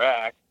got a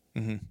rack,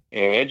 and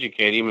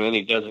educate him, and then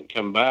he doesn't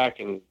come back,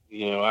 and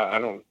I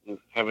don't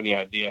have any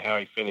idea how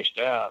he finished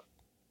out.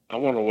 I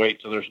want to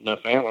wait till there's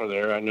enough antler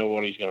there. I know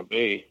what he's going to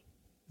be.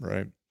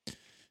 Right.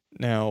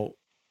 Now,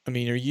 I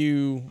mean,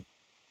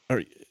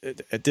 are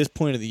at this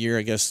point of the year,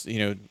 I guess,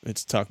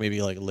 let's talk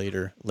maybe like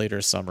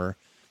later summer,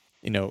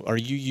 are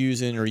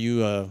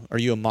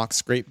you a mock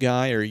scrape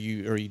guy, or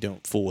you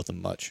don't fool with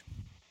them much?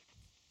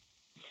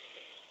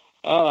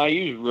 I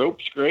use rope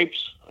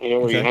scrapes,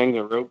 where you hang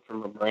the rope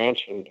from a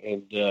branch,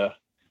 and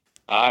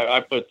I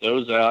put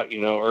those out,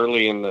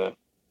 early in the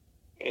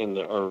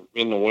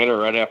winter,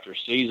 right after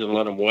season,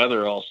 let them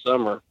weather all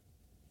summer.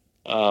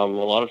 A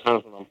lot of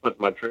times when I'm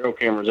putting my trail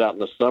cameras out in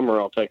the summer,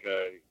 I'll take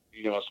a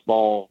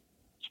small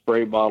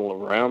spray bottle of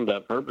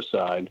Roundup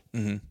herbicide,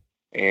 and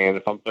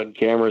if I'm putting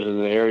cameras in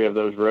the area of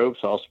those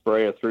ropes, I'll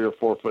spray a 3 or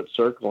 4 foot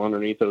circle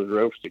underneath those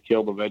ropes to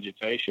kill the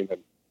vegetation.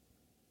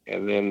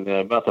 And then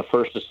about the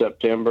 1st of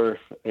September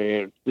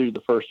and through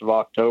the 1st of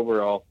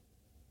October, I'll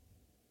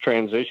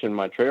transition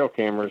my trail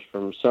cameras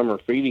from summer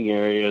feeding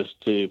areas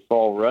to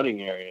fall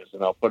rutting areas,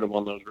 and I'll put them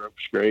on those rope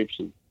scrapes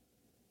and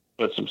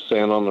put some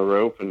scent on the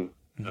rope, and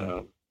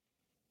a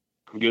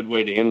good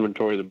way to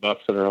inventory the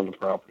bucks that are on the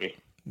property.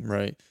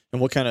 Right.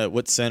 And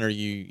what scent are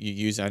you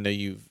using? I know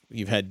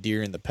you've had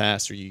deer in the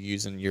past. Are you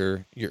using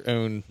your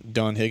own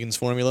Don Higgins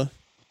formula?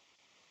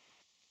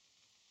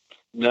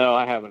 No,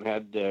 I haven't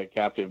had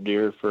captive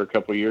deer for a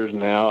couple of years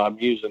now. I'm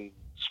using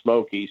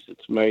Smokies.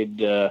 It's made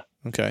by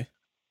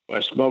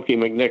Smokey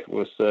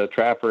McNicholas,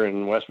 trapper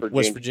in West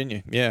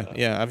Virginia.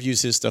 Yeah. I've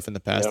used his stuff in the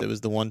past. Yep. It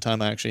was the one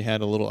time I actually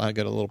had I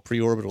got a little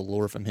pre-orbital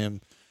lure from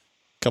him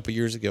a couple of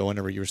years ago,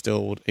 whenever you were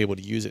still able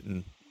to use it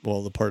in,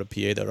 the part of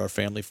PA that our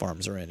family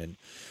farms are in, and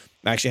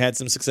I actually had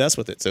some success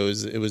with it. So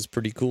it was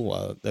pretty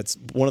cool. That's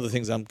one of the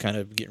things I'm kind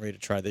of getting ready to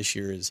try this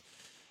year is,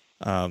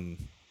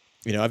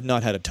 I've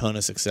not had a ton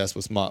of success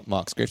with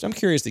mock scrapes. I'm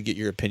curious to get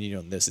your opinion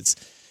on this.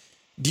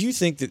 Do you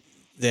think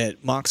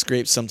that mock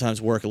scrapes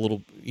sometimes work a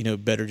little,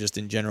 better just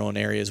in general in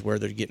areas where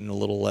they're getting a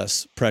little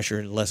less pressure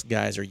and less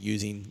guys are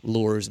using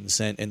lures and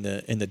scent in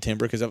the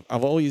timber? Because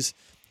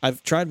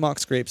I've tried mock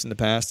scrapes in the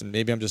past, and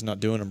maybe I'm just not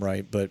doing them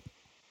right, but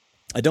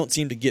I don't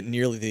seem to get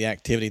nearly the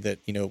activity that,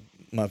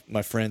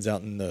 my friends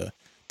out in the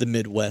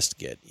Midwest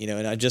get,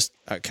 and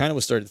I kind of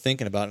was started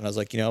thinking about it, and I was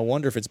like, I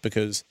wonder if it's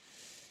because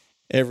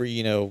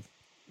every, Joe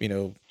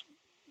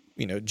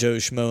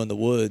Schmo in the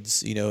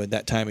woods, at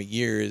that time of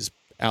year is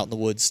out in the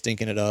woods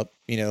stinking it up,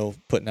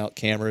 putting out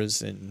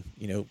cameras and,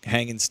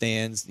 hanging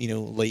stands,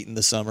 late in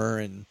the summer,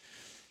 and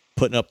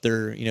putting out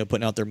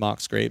their mock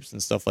scrapes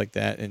and stuff like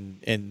that,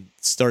 and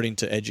starting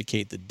to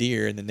educate the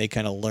deer. And then they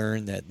kind of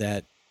learn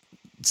that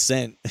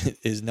scent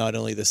is not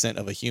only the scent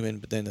of a human,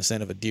 but then the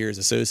scent of a deer is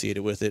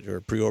associated with it,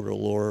 or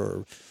preorbital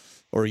lure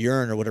or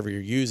urine or whatever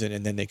you're using.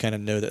 And then they kind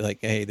of know that, like,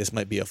 hey, this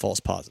might be a false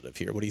positive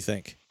here. What do you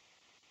think?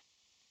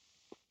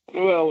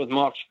 Well, with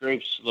mock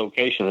scrapes,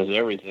 location is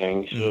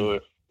everything. So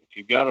if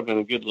you've got them in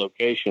a good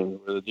location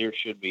where the deer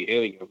should be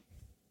hitting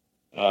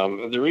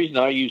them, the reason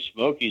I use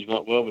Smokies,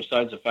 well,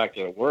 besides the fact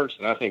that it works,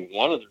 and I think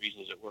one of the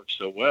reasons it works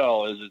so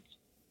well is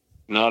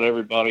not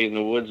everybody in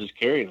the woods is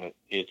carrying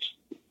it.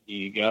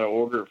 You got to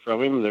order it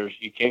from him.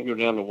 You can't go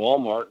down to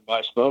Walmart and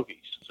buy Smokies.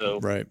 So,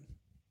 Right.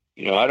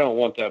 I don't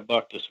want that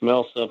buck to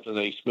smell something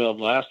that he smelled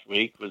last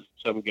week with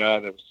some guy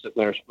that was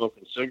sitting there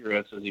smoking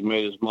cigarettes as he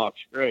made his mock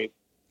scrape.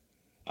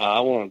 I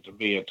want it to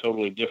be a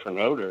totally different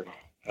odor.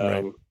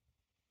 Right.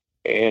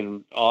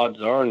 And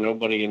odds are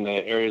nobody in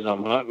the areas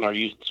I'm hunting are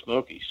using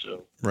Smokies.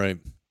 So, Right.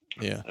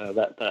 Yeah.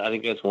 I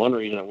think that's one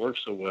reason it works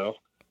so well.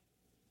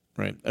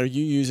 Right. Are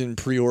you using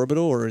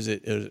pre-orbital or is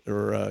it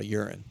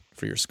urine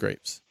for your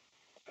scrapes?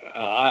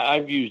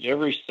 I've used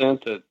every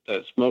scent that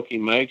Smokey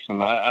makes,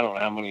 and I don't know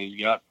how many he's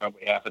got,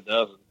 probably half a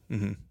dozen.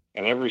 Mm-hmm.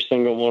 And every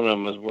single one of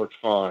them has worked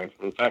fine.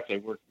 In fact, they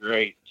worked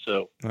great.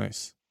 So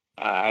Nice.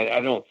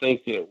 I don't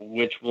think that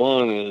which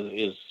one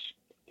is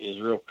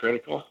real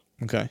critical.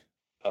 Okay.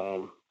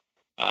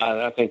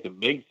 I think the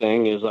big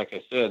thing is, like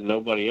I said,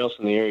 nobody else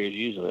in the area is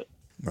using it.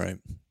 Right.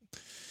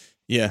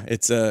 Yeah,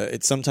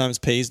 it sometimes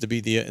pays to be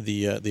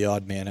the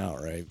odd man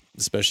out, right?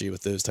 Especially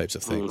with those types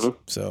of things.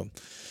 Mm-hmm.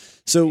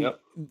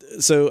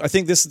 So I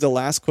think this is the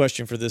last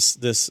question for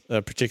this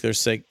particular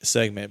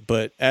segment.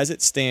 But as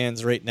it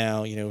stands right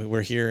now,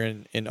 we're here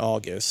in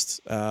August.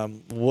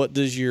 What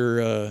does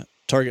your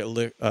target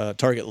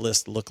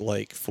list look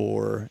like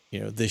for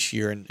this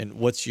year, and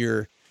what's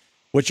your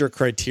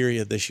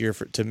criteria this year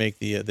to make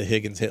the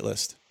Higgins hit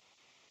list?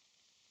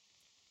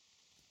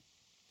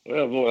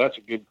 Well, boy, that's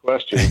a good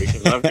question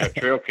because I've got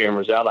trail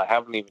cameras out. I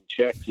haven't even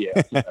checked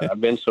yet.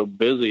 I've been so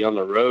busy on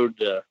the road.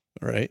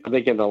 Right. I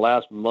think in the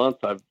last month,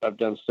 I've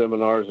done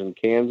seminars in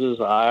Kansas,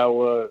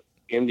 Iowa,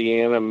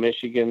 Indiana,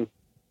 Michigan,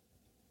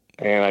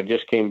 and I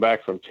just came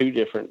back from two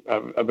different.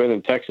 I've been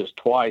in Texas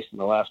twice in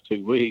the last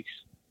 2 weeks.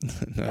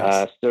 Nice.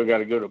 I still got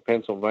to go to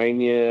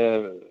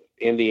Pennsylvania,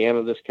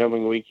 Indiana this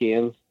coming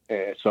weekend.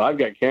 So I've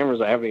got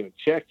cameras I haven't even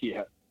checked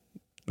yet.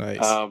 Nice.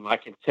 I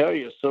can tell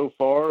you so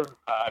far,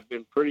 I've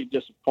been pretty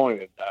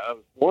disappointed. I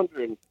was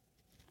wondering,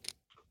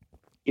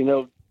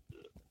 when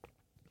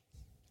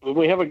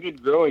we have a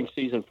good growing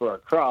season for our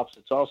crops,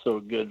 it's also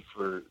good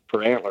for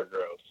antler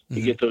growth. Mm-hmm.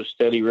 You get those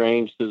steady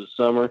rains through the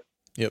summer.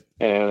 Yep.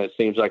 And it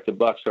seems like the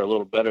bucks are a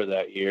little better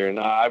that year. And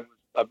I've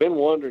been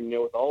wondering,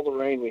 with all the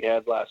rain we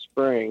had last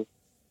spring,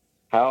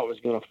 how it was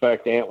going to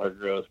affect antler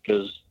growth,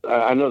 because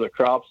I know the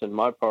crops in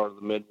my part of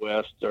the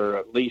Midwest are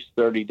at least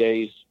 30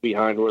 days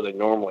behind where they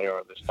normally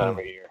are this time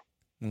of year.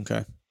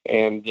 Okay.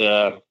 And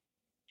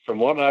from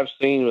what I've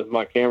seen with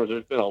my cameras,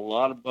 there's been a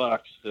lot of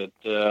bucks that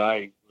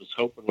I was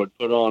hoping would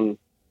put on,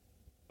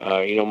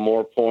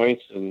 more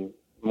points and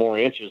more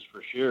inches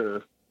for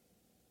sure.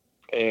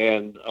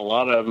 And a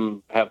lot of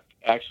them have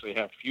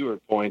fewer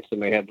points than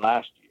they had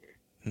last year.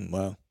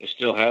 Wow. They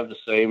still have the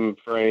same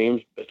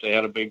frames, but they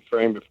had a big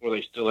frame before.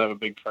 They still have a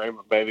big frame,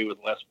 but maybe with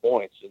less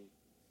points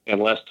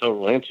and less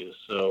total inches.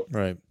 So,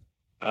 right.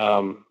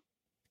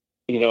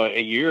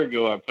 A year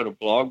ago, I put a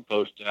blog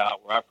post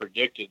out where I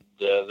predicted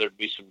there'd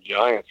be some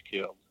giants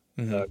killed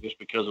just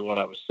because of what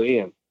I was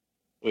seeing.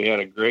 We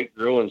had a great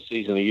growing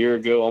season a year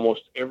ago.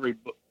 Almost every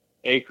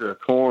acre of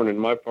corn in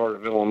my part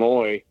of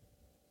Illinois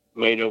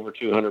made over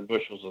 200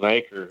 bushels an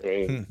acre.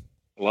 And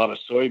a lot of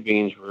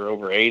soybeans were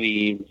over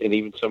 80 and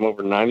even some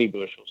over 90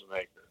 bushels an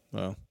acre.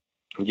 Wow.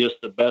 Just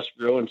the best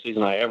growing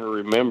season I ever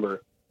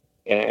remember.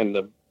 And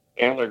the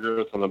antler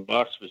growth on the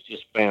bucks was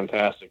just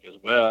fantastic as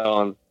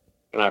well. And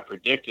I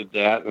predicted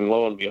that. And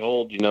lo and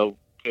behold,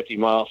 50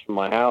 miles from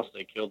my house,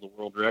 they killed the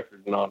world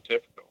record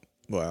non-typical.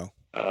 Wow.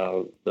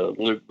 The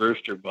Luke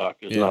Brewster buck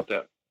is not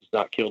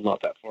killed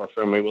not that far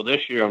from me. Well,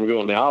 this year I'm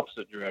going the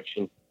opposite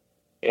direction.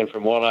 And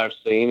from what I've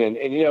seen,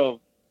 and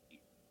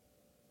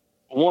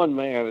one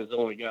man has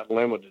only got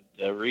limited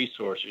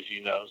resources,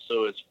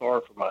 so it's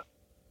far from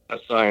a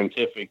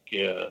scientific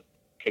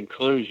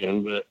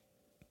conclusion. But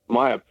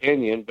my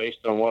opinion,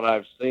 based on what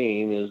I've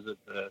seen, is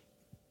that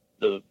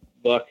the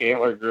buck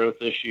antler growth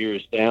this year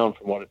is down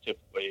from what it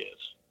typically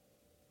is.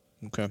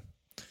 Okay.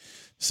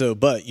 So,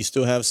 but you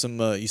still have some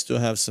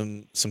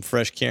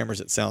fresh cameras.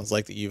 It sounds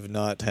like that you've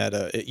not had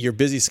your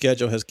busy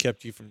schedule has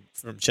kept you from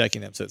checking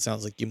them. So it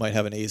sounds like you might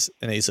have an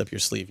ace up your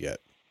sleeve yet.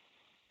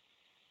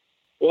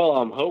 Well,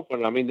 I'm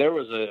hoping. I mean, there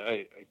was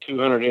a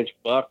 200-inch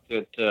buck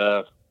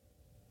that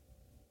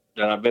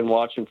I've been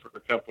watching for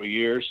a couple of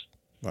years.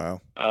 Wow.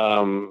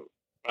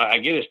 I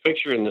get his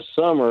picture in the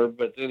summer,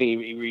 but then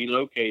he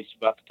relocates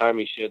about the time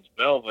he sheds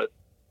velvet,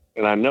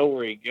 and I know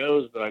where he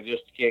goes, but I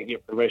just can't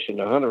get permission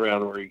to hunt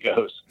around where he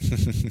goes.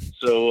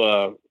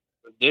 So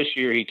this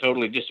year he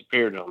totally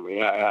disappeared on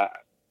me.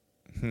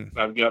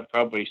 I've got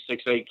probably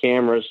 6-8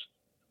 cameras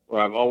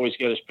where I've always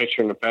got his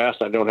picture in the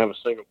past. I don't have a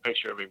single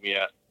picture of him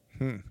yet.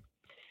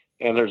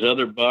 And there's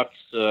other bucks.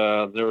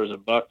 There was a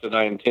buck that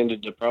I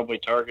intended to probably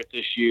target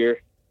this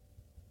year.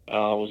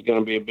 Was going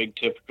to be a big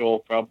typical.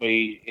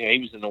 Probably, he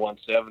was in the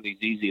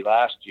 170s easy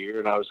last year,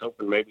 and I was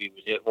hoping maybe he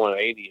would hit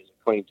 180 as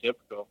a clean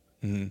typical.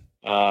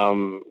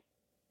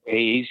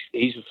 He's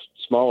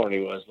smaller than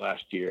he was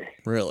last year.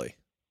 Really?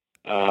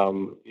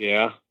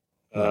 Yeah.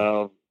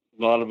 A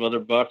lot of other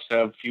bucks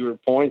have fewer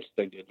points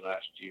than they did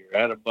last year. I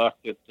had a buck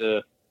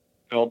that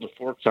called the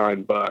Fork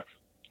Tine buck.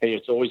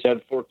 It's always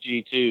had fork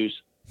G2s.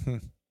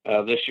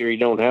 This year, he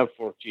don't have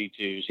fork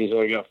G2s. He's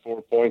only got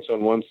 4 points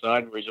on one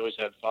side, where he's always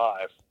had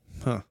 5.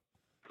 Huh.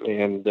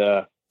 And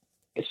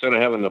instead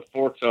of having the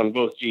forks on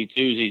both G2s,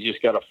 he's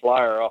just got a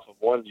flyer off of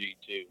one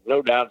G2.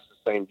 No doubt it's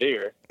the same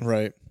deer.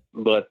 Right.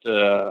 But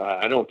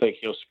I don't think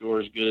he'll score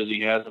as good as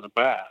he has in the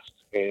past.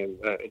 And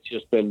it's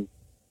just been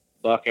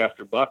buck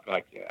after buck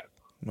like that.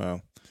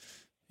 Wow.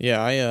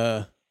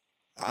 Yeah,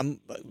 I'm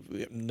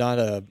not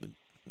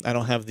I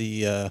don't have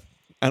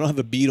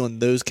a beat on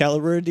those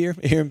caliber of deer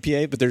here in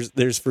PA, but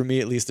there's for me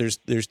at least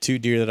there's 2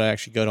 deer that I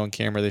actually got on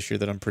camera this year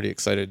that I'm pretty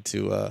excited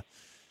to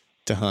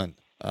hunt.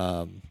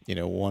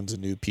 One's a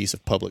new piece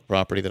of public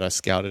property that I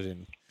scouted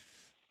and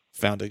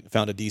found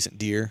a decent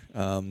deer,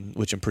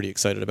 which I'm pretty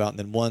excited about. And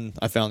then one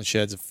I found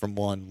sheds from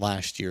one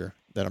last year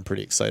that I'm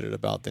pretty excited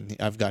about. Then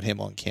I've got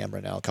him on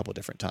camera now a couple of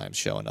different times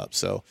showing up.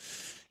 So,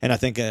 and I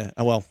think I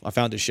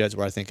found his sheds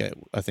where I think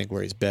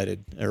where he's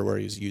bedded or where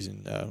he's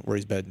using where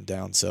he's bedding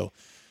down. So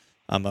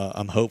I'm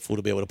hopeful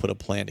to be able to put a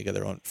plan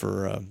together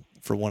for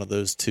one of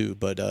those 2.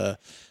 But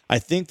I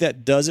think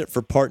that does it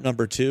for part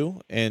number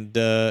 2. And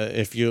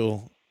if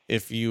you're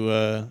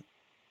a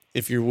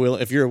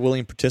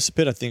willing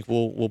participant, I think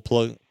we'll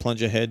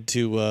plunge ahead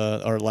to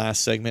our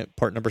last segment,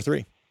 part number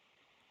 3.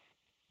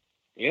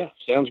 Yeah,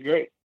 sounds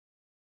great.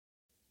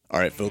 All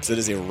right, folks, that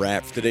is a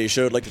wrap for today's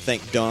show. I'd like to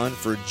thank Don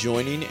for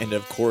joining, and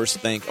of course,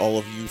 thank all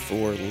of you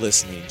for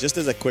listening. Just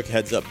as a quick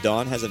heads up,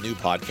 Don has a new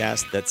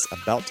podcast that's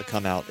about to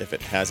come out if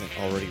it hasn't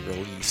already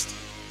released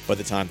by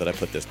the time that I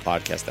put this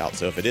podcast out.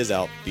 So if it is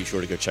out, be sure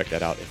to go check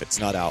that out. If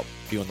it's not out,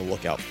 be on the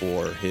lookout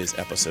for his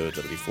episodes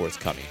that'll be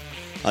forthcoming.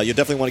 You'll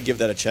definitely want to give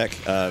that a check.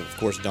 Of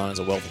course, Don has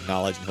a wealth of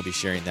knowledge, and he'll be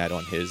sharing that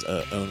on his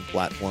own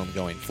platform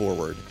going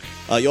forward.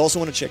 You also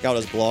want to check out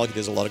his blog.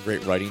 There's a lot of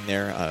great writing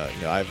there.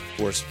 I've, of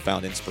course,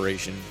 found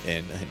inspiration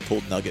and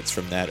pulled nuggets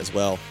from that as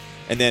well.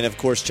 And then, of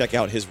course, check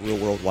out his Real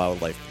World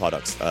Wildlife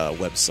Products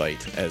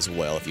website as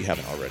well if you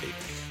haven't already.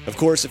 Of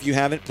course, if you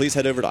haven't, please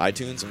head over to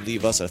iTunes and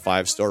leave us a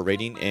 5-star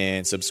rating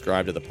and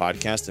subscribe to the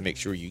podcast to make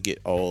sure you get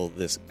all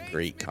this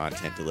great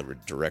content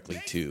delivered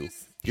directly to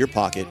your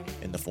pocket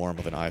in the form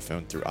of an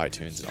iPhone through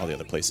iTunes and all the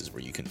other places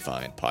where you can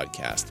find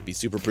podcasts. I'd be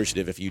super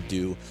appreciative if you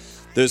do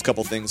those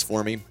couple things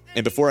for me.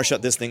 And before I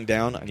shut this thing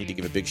down, I need to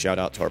give a big shout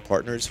out to our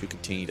partners who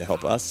continue to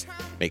help us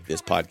make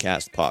this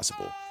podcast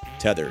possible.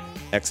 Tethered,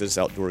 Exodus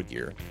Outdoor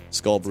Gear,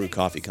 Skull Brew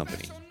Coffee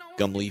Company,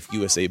 Gumleaf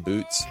USA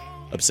Boots,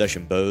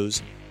 Obsession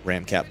Bows,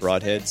 Ramcat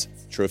Broadheads,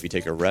 Trophy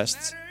Taker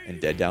Rests,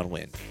 and Dead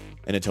Downwind.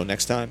 And until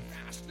next time,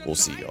 we'll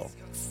see y'all.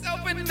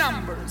 Open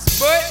numbers,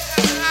 but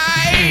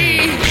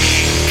I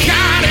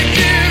gotta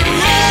get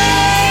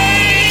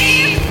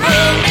away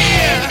from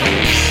here.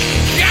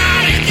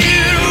 Gotta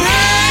get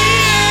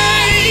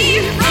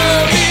away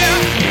from here.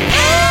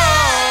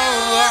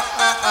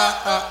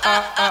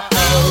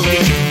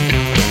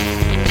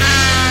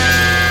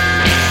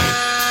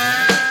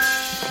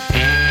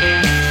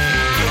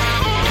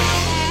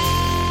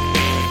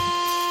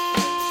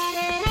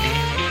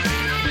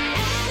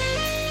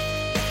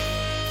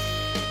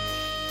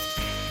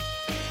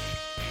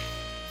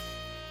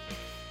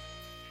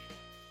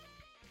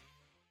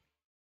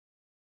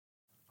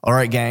 All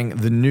right, gang,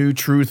 the new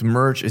Truth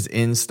merch is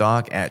in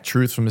stock at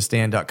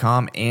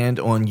truthfromthestand.com and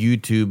on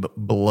YouTube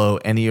below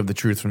any of the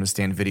Truth from the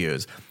Stand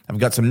videos. I've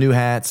got some new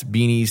hats,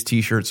 beanies,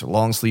 t-shirts,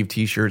 long sleeve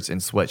t-shirts,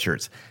 and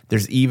sweatshirts.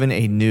 There's even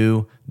a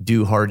new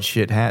Do Hard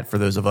Shit hat for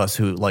those of us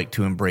who like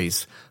to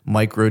embrace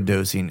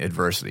micro-dosing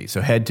adversity.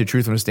 So head to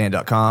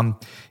truthfromthestand.com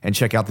and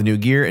check out the new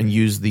gear and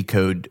use the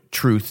code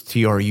TRUTH,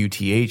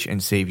 T-R-U-T-H,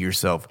 and save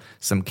yourself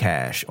some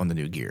cash on the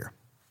new gear.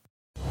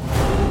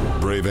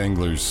 Brave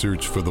anglers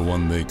search for the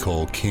one they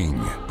call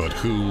king, but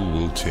who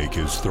will take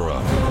his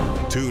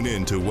throne? Tune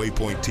in to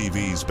Waypoint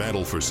TV's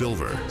Battle for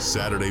Silver,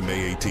 Saturday,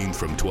 May 18th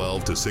from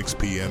 12 to 6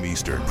 p.m.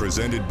 Eastern.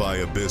 Presented by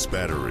Abyss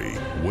Battery.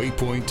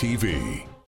 Waypoint TV.